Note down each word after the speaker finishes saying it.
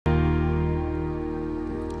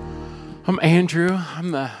I'm Andrew.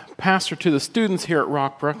 I'm the pastor to the students here at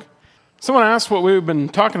Rockbrook. Someone asked what we've been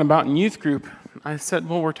talking about in youth group. I said,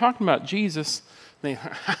 well, we're talking about Jesus. They,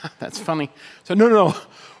 that's funny. So no,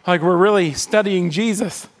 like we're really studying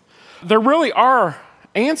Jesus. There really are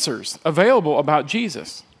answers available about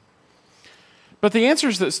Jesus. But the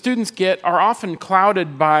answers that students get are often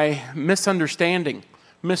clouded by misunderstanding,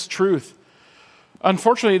 mistruth.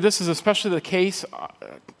 Unfortunately, this is especially the case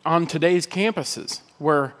on today's campuses,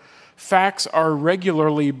 where facts are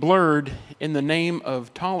regularly blurred in the name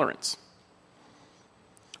of tolerance.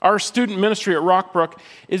 Our student ministry at Rockbrook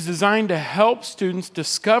is designed to help students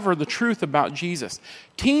discover the truth about Jesus.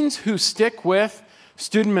 Teens who stick with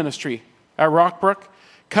student ministry at Rockbrook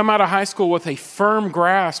come out of high school with a firm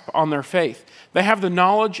grasp on their faith. They have the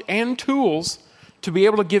knowledge and tools to be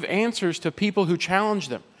able to give answers to people who challenge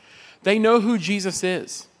them. They know who Jesus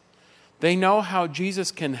is. They know how Jesus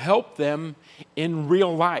can help them in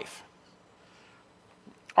real life.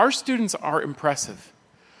 Our students are impressive.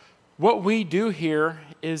 What we do here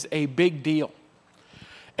is a big deal.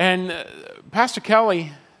 And Pastor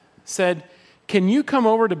Kelly said, can you come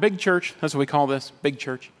over to Big Church? That's what we call this, Big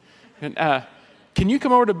Church. And, can you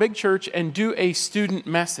come over to Big Church and do a student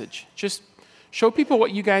message? Just show people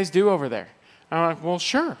what you guys do over there. I'm like, well,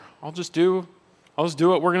 sure. I'll just do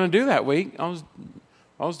what we're going to do that week. I'll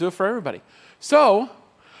just do it for everybody. So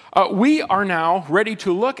we are now ready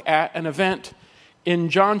to look at an event in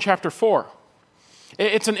John chapter 4.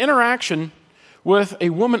 It's an interaction with a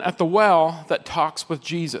woman at the well that talks with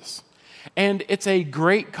Jesus. And it's a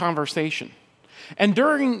great conversation. And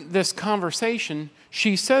during this conversation,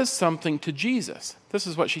 she says something to Jesus. This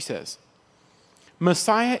is what she says.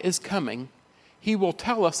 Messiah is coming. He will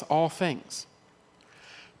tell us all things.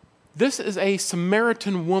 This is a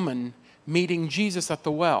Samaritan woman meeting Jesus at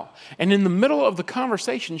the well. And in the middle of the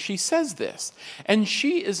conversation, she says this. And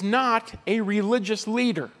she is not a religious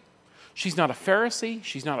leader. She's not a Pharisee.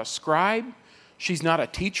 She's not a scribe. She's not a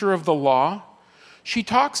teacher of the law. She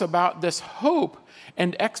talks about this hope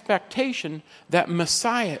and expectation that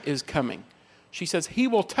Messiah is coming. She says, he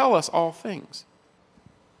will tell us all things.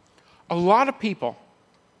 A lot of people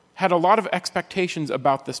had a lot of expectations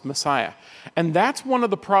about this Messiah. And that's one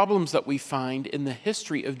of the problems that we find in the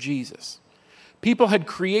history of Jesus. People had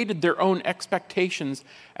created their own expectations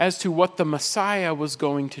as to what the Messiah was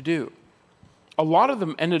going to do. A lot of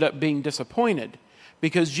them ended up being disappointed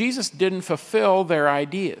because Jesus didn't fulfill their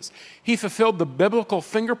ideas. He fulfilled the biblical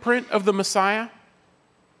fingerprint of the Messiah,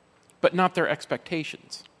 but not their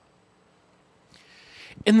expectations.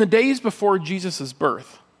 In the days before Jesus'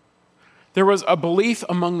 birth, there was a belief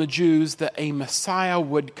among the Jews that a Messiah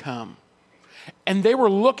would come. And they were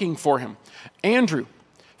looking for him. Andrew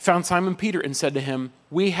found Simon Peter and said to him,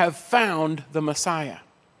 we have found the Messiah.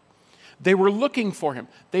 They were looking for him.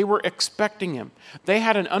 They were expecting him. They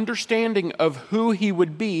had an understanding of who he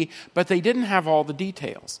would be, but they didn't have all the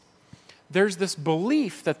details. There's this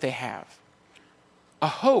belief that they have, a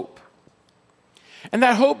hope. And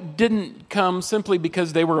that hope didn't come simply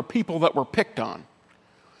because they were a people that were picked on.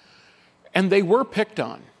 And they were picked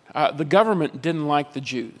on. The government didn't like the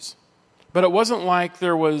Jews. But it wasn't like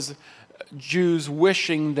there was Jews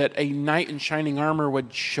wishing that a knight in shining armor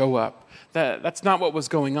would show up. That's not what was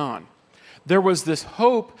going on. There was this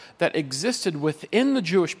hope that existed within the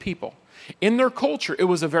Jewish people. In their culture, it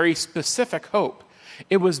was a very specific hope.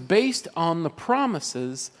 It was based on the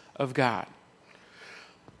promises of God.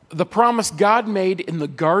 The promise God made in the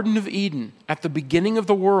Garden of Eden at the beginning of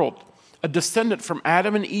the world. A descendant from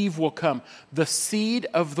Adam and Eve will come, the seed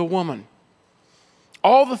of the woman.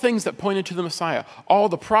 All the things that pointed to the Messiah, all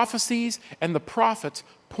the prophecies and the prophets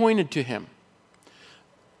pointed to him.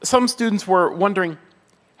 Some students were wondering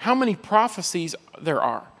how many prophecies there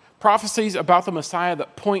are. Prophecies about the Messiah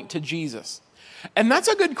that point to Jesus. And that's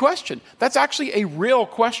a good question. That's actually a real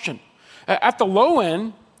question. At the low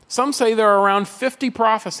end, some say there are around 50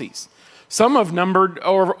 prophecies. Some have numbered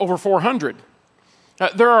over 400.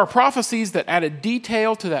 There are prophecies that added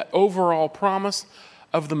detail to that overall promise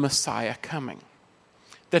of the Messiah coming.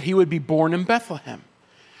 That he would be born in Bethlehem.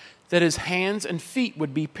 That his hands and feet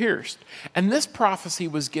would be pierced. And this prophecy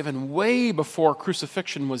was given way before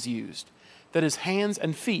crucifixion was used. That his hands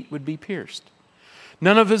and feet would be pierced.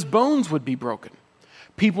 None of his bones would be broken.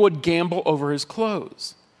 People would gamble over his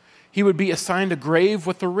clothes. He would be assigned a grave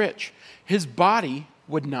with the rich. His body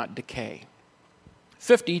would not decay.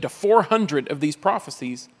 50 to 400 of these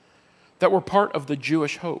prophecies that were part of the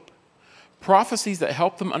Jewish hope. Prophecies that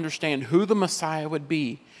helped them understand who the Messiah would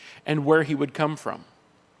be and where he would come from.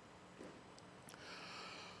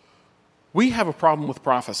 We have a problem with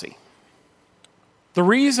prophecy. The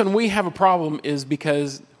reason we have a problem is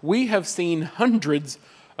because we have seen hundreds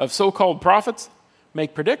of so-called prophets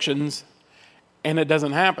make predictions, and it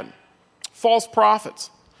doesn't happen. False prophets.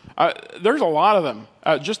 There's a lot of them.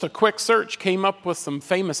 Just a quick search came up with some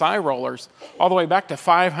famous eye rollers all the way back to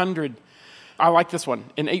 500. I like this one.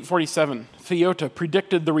 In 847, Theota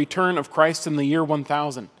predicted the return of Christ in the year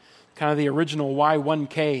 1000. Kind of the original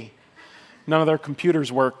Y1K. None of their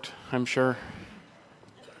computers worked, I'm sure.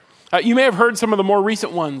 You may have heard some of the more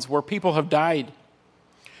recent ones where people have died.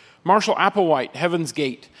 Marshall Applewhite, Heaven's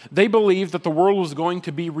Gate. They believed that the world was going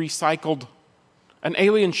to be recycled. An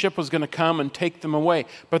alien ship was going to come and take them away.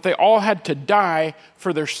 But they all had to die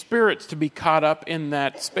for their spirits to be caught up in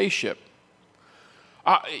that spaceship.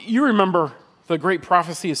 You remember the great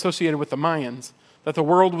prophecy associated with the Mayans, that the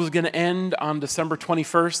world was going to end on December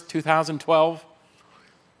 21st, 2012,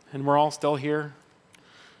 and we're all still here.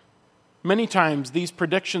 Many times these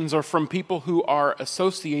predictions are from people who are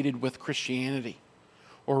associated with Christianity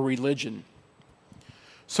or religion.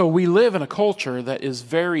 So we live in a culture that is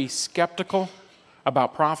very skeptical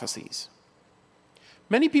about prophecies.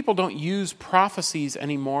 Many people don't use prophecies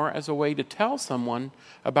anymore as a way to tell someone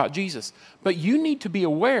about Jesus, but you need to be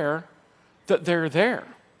aware that they're there.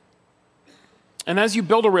 And as you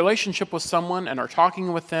build a relationship with someone and are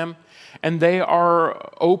talking with them, and they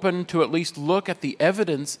are open to at least look at the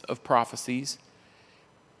evidence of prophecies,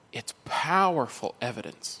 it's powerful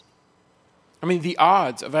evidence. I mean, the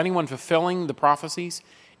odds of anyone fulfilling the prophecies,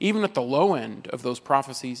 even at the low end of those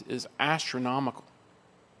prophecies, is astronomical.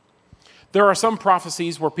 There are some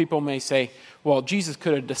prophecies where people may say, well, Jesus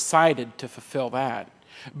could have decided to fulfill that.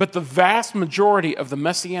 But the vast majority of the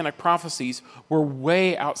messianic prophecies were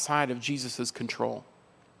way outside of Jesus' control.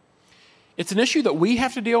 It's an issue that we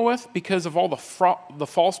have to deal with because of all the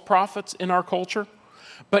false prophets in our culture.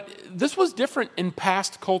 But this was different in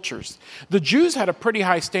past cultures. The Jews had a pretty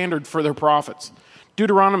high standard for their prophets.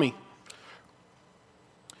 Deuteronomy.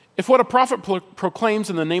 If what a prophet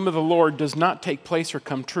proclaims in the name of the Lord does not take place or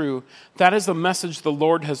come true, that is the message the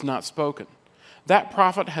Lord has not spoken. That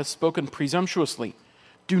prophet has spoken presumptuously.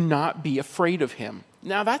 Do not be afraid of him.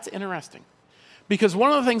 Now that's interesting, because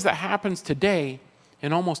one of the things that happens today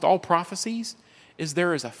in almost all prophecies is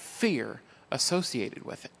there is a fear associated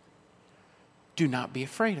with it. Do not be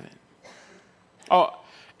afraid of it. Oh,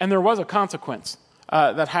 and there was a consequence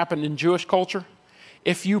that happened in Jewish culture.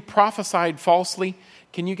 If you prophesied falsely,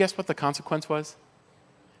 can you guess what the consequence was?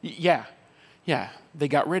 Yeah, they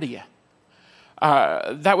got rid of you.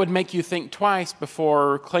 That would make you think twice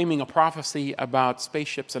before claiming a prophecy about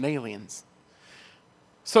spaceships and aliens.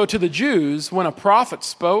 So to the Jews, when a prophet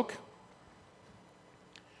spoke,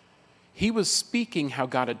 he was speaking how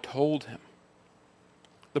God had told him.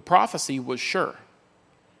 The prophecy was sure.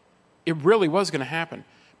 It really was going to happen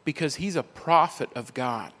because he's a prophet of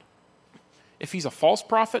God. If he's a false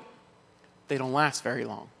prophet, they don't last very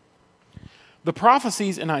long. The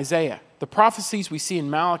prophecies in Isaiah, the prophecies we see in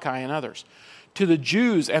Malachi and others, to the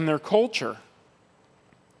Jews and their culture,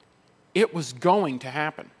 it was going to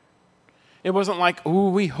happen. It wasn't like, ooh,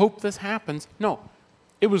 we hope this happens. No,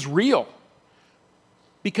 it was real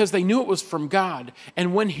because they knew it was from God.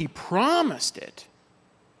 And when he promised it,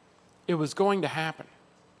 it was going to happen.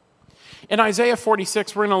 In Isaiah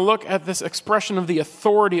 46, we're going to look at this expression of the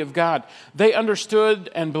authority of God. They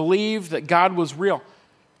understood and believed that God was real.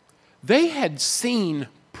 They had seen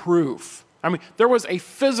proof. I mean, there was a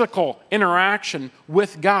physical interaction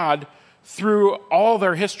with God through all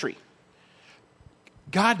their history.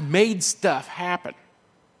 God made stuff happen.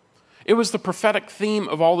 It was the prophetic theme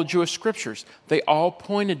of all the Jewish scriptures. They all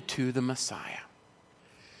pointed to the Messiah.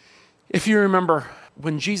 If you remember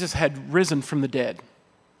when Jesus had risen from the dead,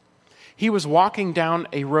 he was walking down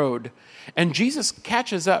a road, and Jesus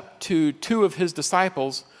catches up to two of his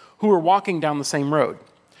disciples who were walking down the same road.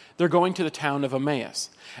 They're going to the town of Emmaus.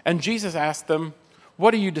 And Jesus asked them,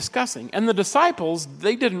 what are you discussing? And the disciples,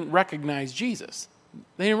 they didn't recognize Jesus.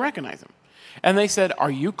 They didn't recognize him. And they said,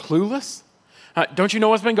 are you clueless? Don't you know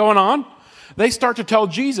what's been going on? They start to tell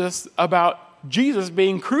Jesus about Jesus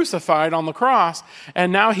being crucified on the cross,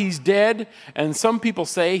 and now he's dead, and some people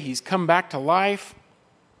say he's come back to life.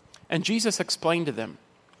 And Jesus explained to them,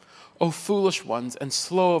 O foolish ones and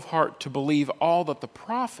slow of heart to believe all that the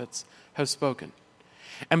prophets have spoken.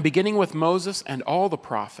 And beginning with Moses and all the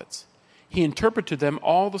prophets, he interpreted to them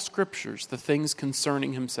all the scriptures, the things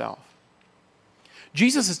concerning himself.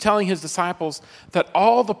 Jesus is telling his disciples that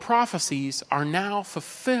all the prophecies are now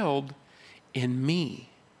fulfilled in me.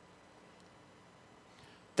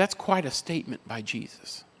 That's quite a statement by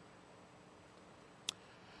Jesus.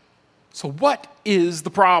 So what is the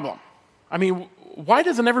problem? I mean, why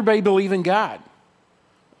doesn't everybody believe in God?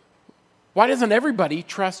 Why doesn't everybody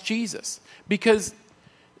trust Jesus? Because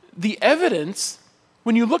the evidence,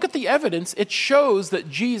 when you look at the evidence, it shows that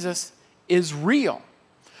Jesus is real.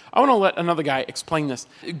 I want to let another guy explain this.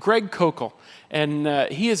 Greg Koukl,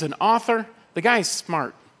 and he is an author. The guy's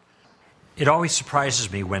smart. It always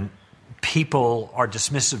surprises me when people are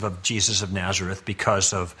dismissive of Jesus of Nazareth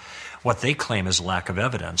because of what they claim is lack of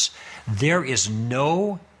evidence. There is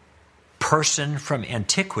no person from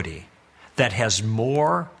antiquity that has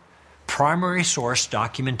more primary source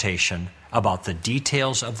documentation about the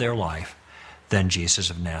details of their life than Jesus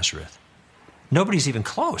of Nazareth. Nobody's even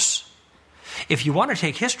close. If you want to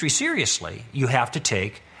take history seriously, you have to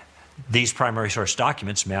take these primary source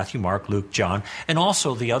documents, Matthew, Mark, Luke, John, and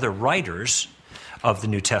also the other writers of the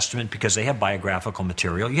New Testament, because they have biographical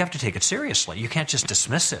material. You have to take it seriously. You can't just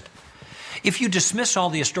dismiss it. If you dismiss all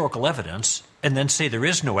the historical evidence and then say there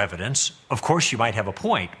is no evidence, of course you might have a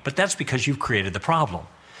point, but that's because you've created the problem.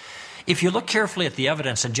 If you look carefully at the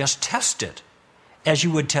evidence and just test it, as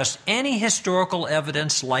you would test any historical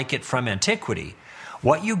evidence like it from antiquity,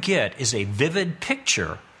 what you get is a vivid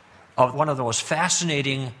picture of one of the most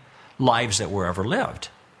fascinating lives that were ever lived.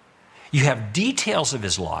 You have details of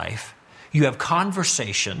his life, you have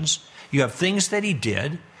conversations, you have things that he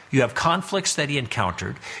did, you have conflicts that he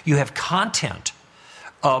encountered, you have content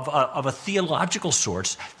of a theological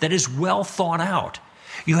sort that is well thought out.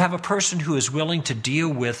 You have a person who is willing to deal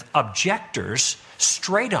with objectors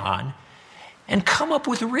straight on and come up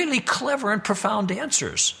with really clever and profound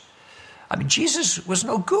answers. I mean, Jesus was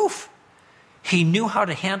no goof. He knew how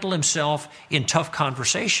to handle himself in tough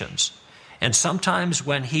conversations. And sometimes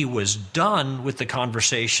when he was done with the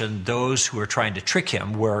conversation, those who were trying to trick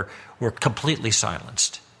him were completely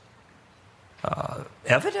silenced.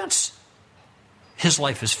 Evidence? His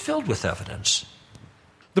life is filled with evidence.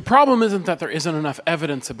 The problem isn't that there isn't enough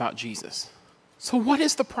evidence about Jesus. So what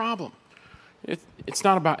is the problem? It's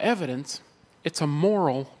not about evidence. It's a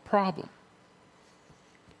moral problem.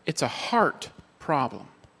 It's a heart problem.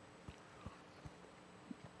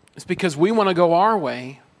 It's because we want to go our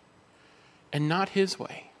way and not his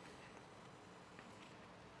way.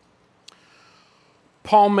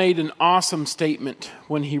 Paul made an awesome statement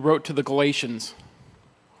when he wrote to the Galatians.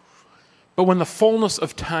 But when the fullness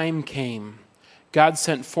of time came, God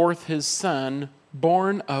sent forth his Son,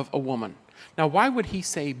 born of a woman. Now, why would he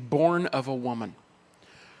say born of a woman?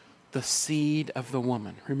 The seed of the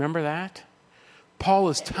woman. Remember that? Paul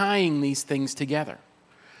is tying these things together.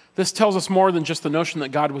 This tells us more than just the notion that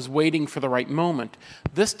God was waiting for the right moment.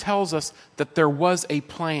 This tells us that there was a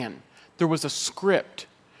plan. There was a script.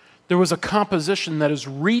 There was a composition that is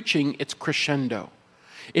reaching its crescendo.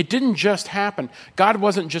 It didn't just happen. God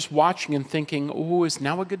wasn't just watching and thinking, oh, is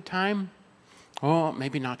now a good time? Oh,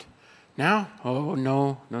 maybe not. Now? Oh,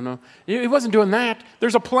 no. He wasn't doing that.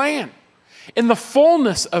 There's a plan. In the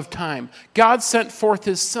fullness of time, God sent forth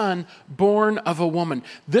his Son, born of a woman.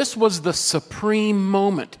 This was the supreme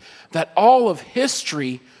moment that all of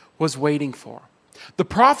history was waiting for. The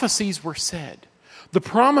prophecies were said. The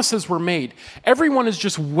promises were made. Everyone is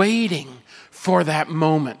just waiting for that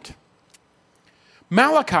moment.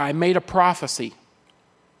 Malachi made a prophecy.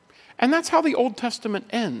 And that's how the Old Testament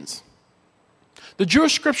ends. The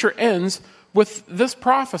Jewish scripture ends with this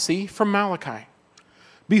prophecy from Malachi.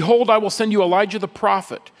 Behold, I will send you Elijah the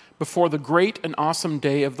prophet before the great and awesome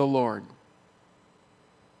day of the Lord.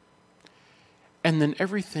 And then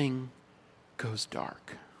everything goes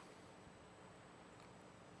dark.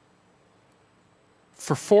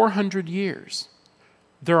 For 400 years,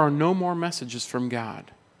 there are no more messages from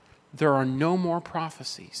God. There are no more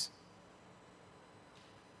prophecies.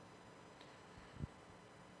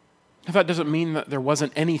 Now, that doesn't mean that there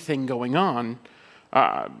wasn't anything going on.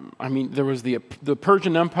 There was the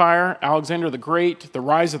Persian Empire, Alexander the Great, the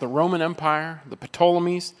rise of the Roman Empire, the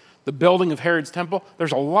Ptolemies, the building of Herod's temple.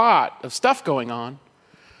 There's a lot of stuff going on,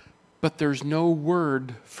 but there's no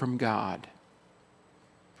word from God.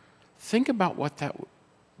 Think about what that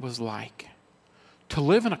was like. To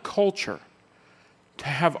live in a culture, to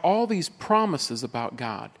have all these promises about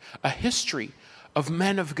God, a history of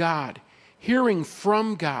men of God, hearing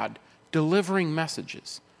from God, delivering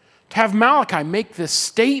messages. To have Malachi make this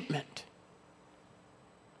statement,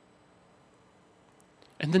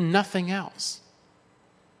 and then nothing else.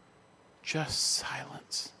 Just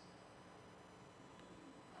silence.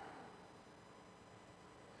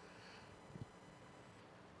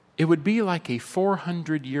 It would be like a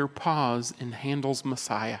 400-year pause in Handel's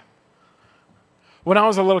Messiah. When I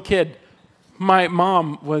was a little kid, my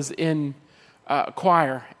mom was in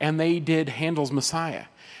choir, and they did Handel's Messiah.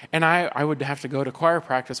 And I would have to go to choir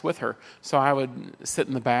practice with her. So I would sit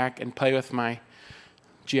in the back and play with my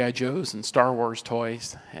G.I. Joes and Star Wars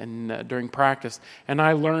toys and during practice. And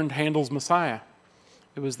I learned Handel's Messiah.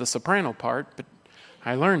 It was the soprano part, but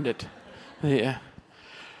I learned it. Yeah.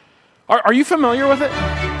 Are you familiar with it?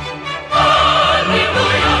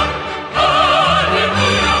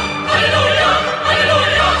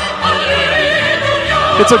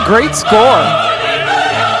 It's a great score.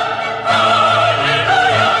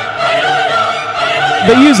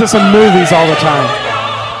 They use this in movies all the time.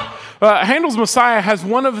 Handel's Messiah has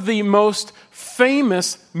one of the most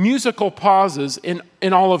famous musical pauses in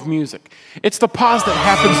all of music. It's the pause that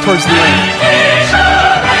happens towards the end.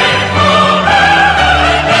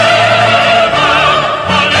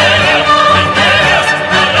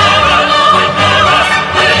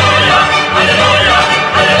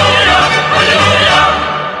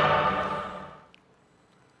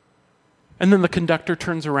 And then the conductor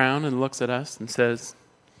turns around and looks at us and says,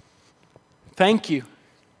 "Thank you.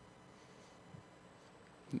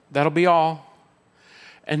 That'll be all."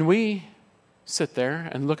 And we sit there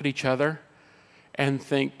and look at each other and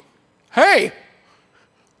think, "Hey,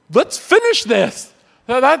 let's finish this.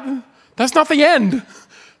 That's not the end.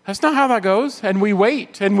 That's not how that goes." And we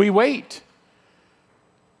wait and we wait.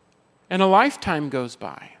 And a lifetime goes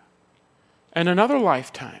by. And another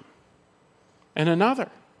lifetime. And another.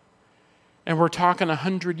 And we're talking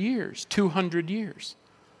 100 years, 200 years,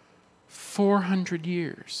 400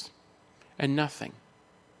 years, and nothing.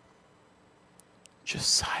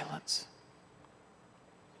 Just silence.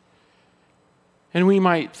 And we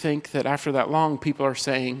might think that after that long, people are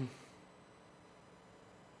saying,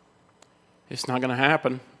 it's not going to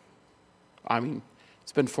happen. I mean,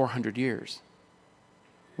 it's been 400 years.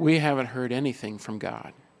 We haven't heard anything from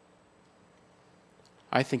God.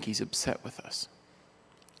 I think he's upset with us.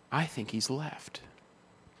 I think he's left.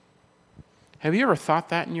 Have you ever thought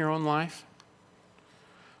that in your own life?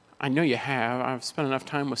 I know you have. I've spent enough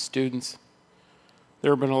time with students.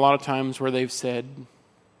 There have been a lot of times where they've said,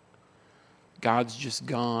 God's just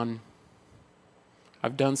gone.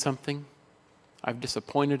 I've done something. I've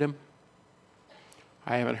disappointed him.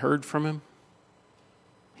 I haven't heard from him.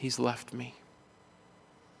 He's left me.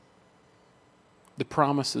 The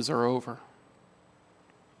promises are over.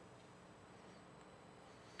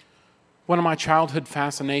 One of my childhood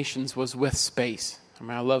fascinations was with space. I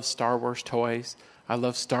mean, I love Star Wars toys. I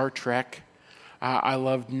love Star Trek. I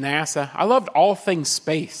loved NASA. I loved all things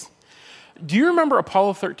space. Do you remember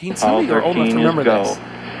Apollo 13? Some of you are old enough to remember this.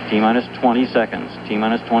 T-minus 20 seconds.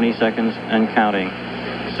 T-minus 20 seconds and counting.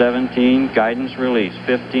 17, guidance release.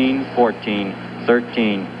 15, 14,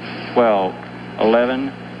 13, 12,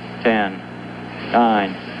 11, 10,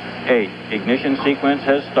 9, 8. Ignition sequence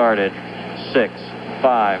has started. 6,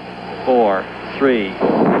 5, 4, 3, 2,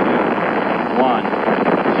 1,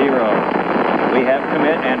 0. We have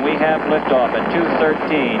commit and we have liftoff at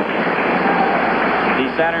 2:13. The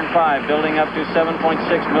Saturn V building up to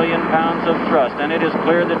 7.6 million pounds of thrust, and it has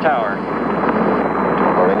cleared the tower.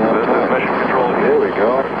 This is mission control. Here we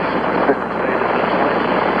go.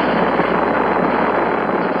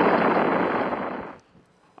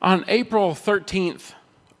 On April 13th,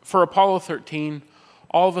 for Apollo 13,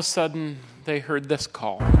 all of a sudden they heard this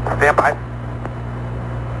call. Stand by.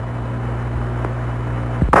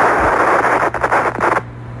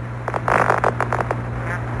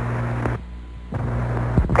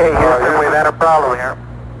 Hey, Houston, we've had a problem here.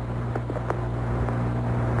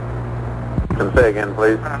 Can say again,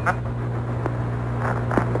 please.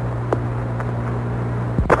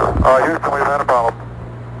 Houston, we've had a problem.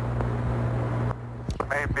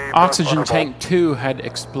 Oxygen tank 2 had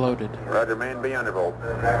exploded. Roger, main B undervolt.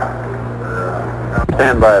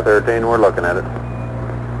 Stand by, 13, we're looking at it.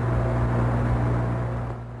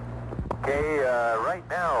 Okay, right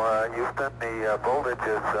now, Houston, the voltage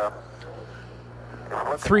is...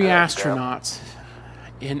 3 astronauts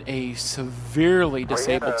in a severely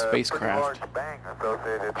disabled spacecraft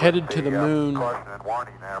headed to the moon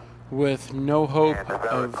with no hope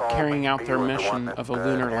of carrying out their mission of a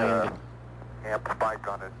lunar landing. Spiked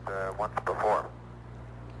on it once before.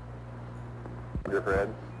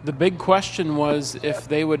 The big question was if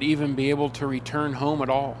they would even be able to return home at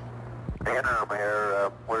all. The interim here,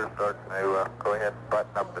 we're starting to go ahead and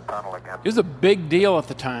button up the tunnel again. It was a big deal at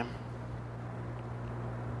the time.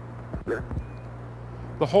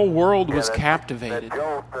 The whole world was captivated. That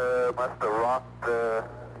jolt must have rocked the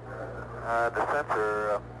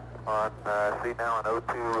sensor on see now in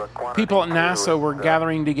O2 quantity. People at NASA were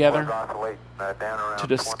gathering together to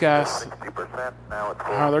discuss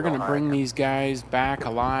how they're going to bring these guys back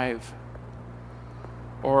alive.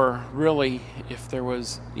 or really if there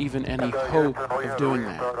was even any hope of doing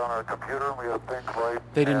that.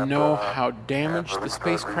 They didn't know how damaged the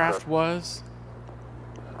spacecraft was,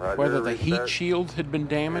 whether the heat shield had been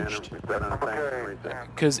damaged.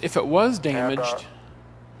 Because if it was damaged,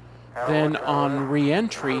 then on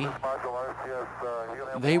re-entry,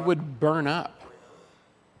 they would burn up.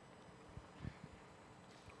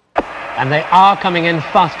 And they are coming in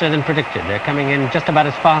faster than predicted. They're coming in just about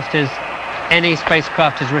as fast as any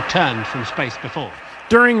spacecraft has returned from space before.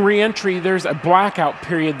 During re-entry, there's a blackout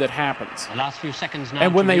period that happens. The last few seconds now.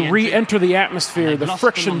 And when they re-enter the atmosphere, the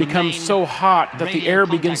friction becomes so hot that the air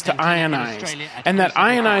begins to ionize. And that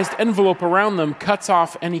ionized envelope around them cuts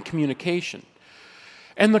off any communication.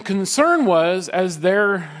 And the concern was, as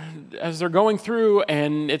they're going through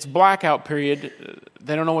and it's blackout period,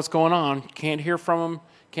 they don't know what's going on, can't hear from them,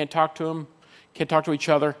 can't talk to them, can't talk to each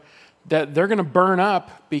other, that they're going to burn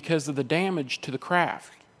up because of the damage to the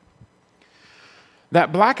craft.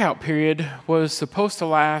 That blackout period was supposed to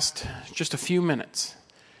last just a few minutes,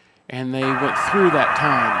 and they went through that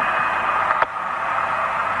time.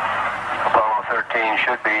 Apollo 13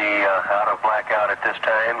 should be out of blackout at this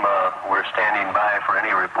time. We're standing by for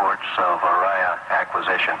any reports of Orion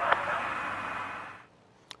acquisition.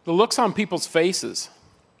 The looks on people's faces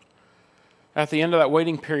at the end of that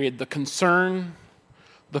waiting period, the concern,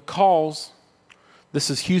 the calls, "This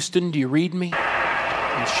is Houston, do you read me?"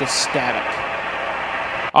 It's just static.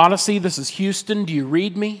 "Odyssey, this is Houston, do you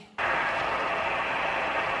read me?"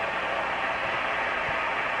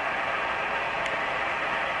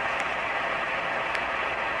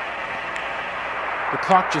 The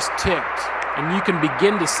clock just ticked, and you can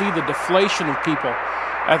begin to see the deflation of people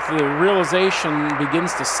as the realization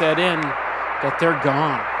begins to set in that they're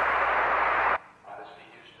gone.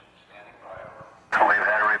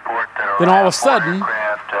 Then all of a sudden,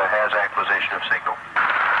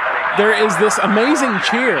 there is this amazing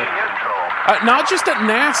cheer, not just at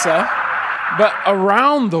NASA, but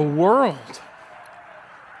around the world.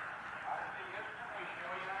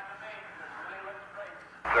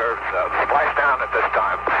 Splash down at this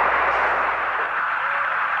time.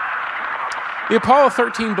 The Apollo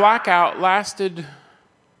 13 blackout lasted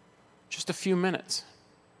just a few minutes.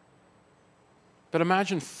 But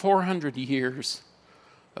imagine 400 years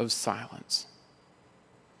of silence.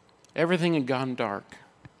 Everything had gone dark.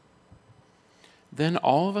 Then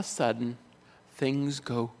all of a sudden, things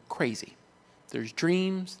go crazy. There's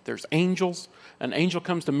dreams, there's angels. An angel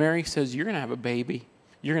comes to Mary, says, "You're going to have a baby.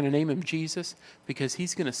 You're going to name him Jesus because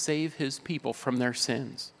he's going to save his people from their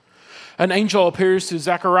sins." An angel appears to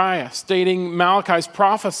Zechariah, stating Malachi's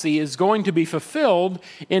prophecy is going to be fulfilled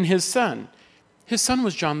in his son. His son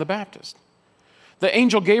was John the Baptist. The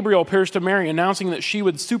angel Gabriel appears to Mary, announcing that she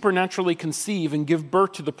would supernaturally conceive and give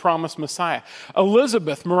birth to the promised Messiah.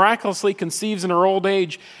 Elizabeth miraculously conceives in her old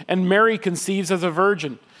age, and Mary conceives as a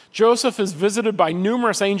virgin. Joseph is visited by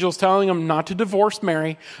numerous angels telling him not to divorce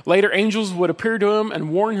Mary. Later, angels would appear to him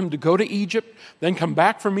and warn him to go to Egypt, then come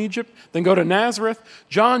back from Egypt, then go to Nazareth.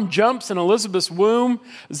 John jumps in Elizabeth's womb.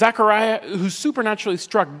 Zechariah, who's supernaturally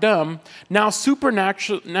struck dumb, now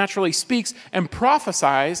supernaturally speaks and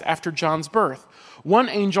prophesies after John's birth. One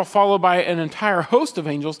angel, followed by an entire host of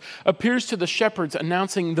angels, appears to the shepherds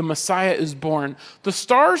announcing the Messiah is born. The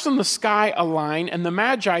stars in the sky align and the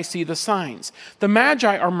Magi see the signs. The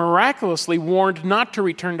Magi are miraculously warned not to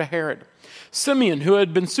return to Herod. Simeon, who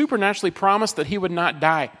had been supernaturally promised that he would not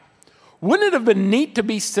die. Wouldn't it have been neat to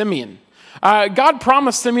be Simeon? God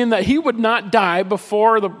promised Simeon that he would not die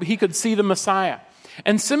before he could see the Messiah.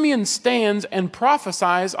 And Simeon stands and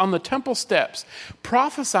prophesies on the temple steps,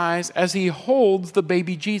 prophesies as he holds the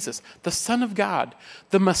baby Jesus, the Son of God,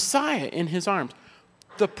 the Messiah in his arms.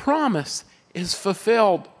 The promise is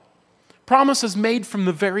fulfilled. Promise is made from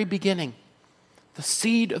the very beginning. The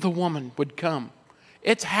seed of the woman would come.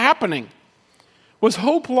 It's happening. Was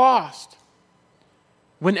hope lost?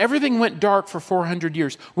 When everything went dark for 400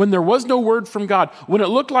 years, when there was no word from God, when it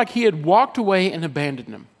looked like he had walked away and abandoned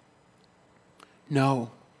him.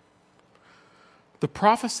 No. The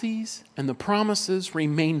prophecies and the promises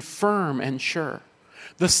remained firm and sure.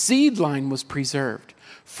 The seed line was preserved.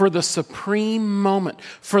 For the supreme moment,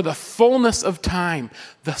 for the fullness of time,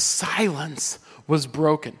 the silence was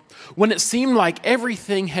broken. When it seemed like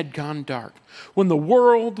everything had gone dark. When the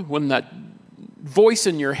world, when that voice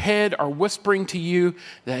in your head are whispering to you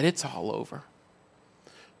that it's all over.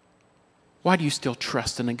 Why do you still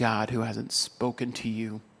trust in a God who hasn't spoken to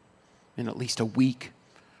you in at least a week,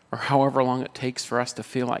 or however long it takes for us to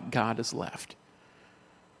feel like God has left?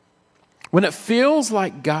 When it feels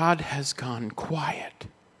like God has gone quiet,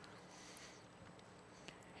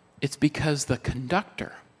 It's because the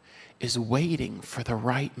conductor is waiting for the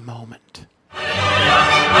right moment.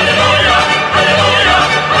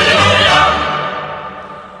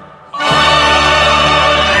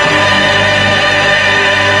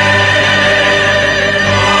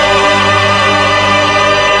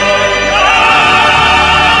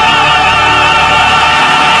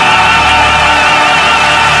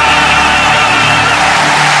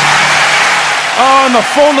 Oh, in the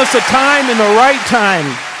fullness of time, in the right time,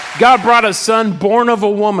 God brought his son, born of a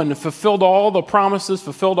woman, fulfilled all the promises,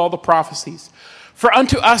 fulfilled all the prophecies. For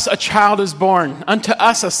unto us a child is born, unto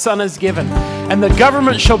us a son is given, and the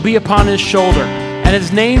government shall be upon his shoulder, and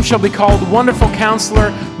his name shall be called Wonderful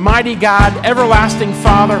Counselor, Mighty God, Everlasting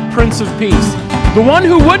Father, Prince of Peace. The one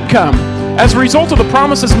who would come, as a result of the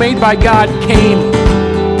promises made by God, came.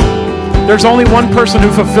 There's only one person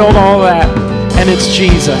who fulfilled all that, and it's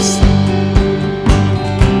Jesus.